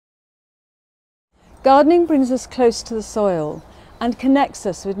Gardening brings us close to the soil and connects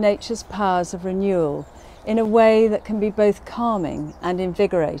us with nature's powers of renewal in a way that can be both calming and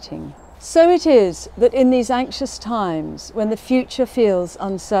invigorating. So it is that in these anxious times, when the future feels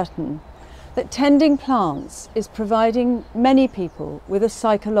uncertain, that tending plants is providing many people with a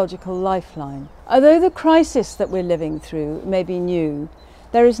psychological lifeline. Although the crisis that we're living through may be new,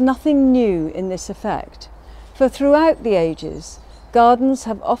 there is nothing new in this effect. For throughout the ages, gardens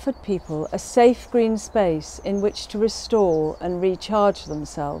have offered people a safe green space in which to restore and recharge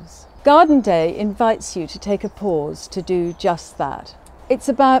themselves. Garden Day invites you to take a pause to do just that. It's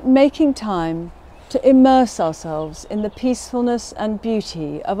about making time to immerse ourselves in the peacefulness and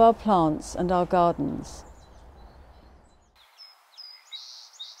beauty of our plants and our gardens.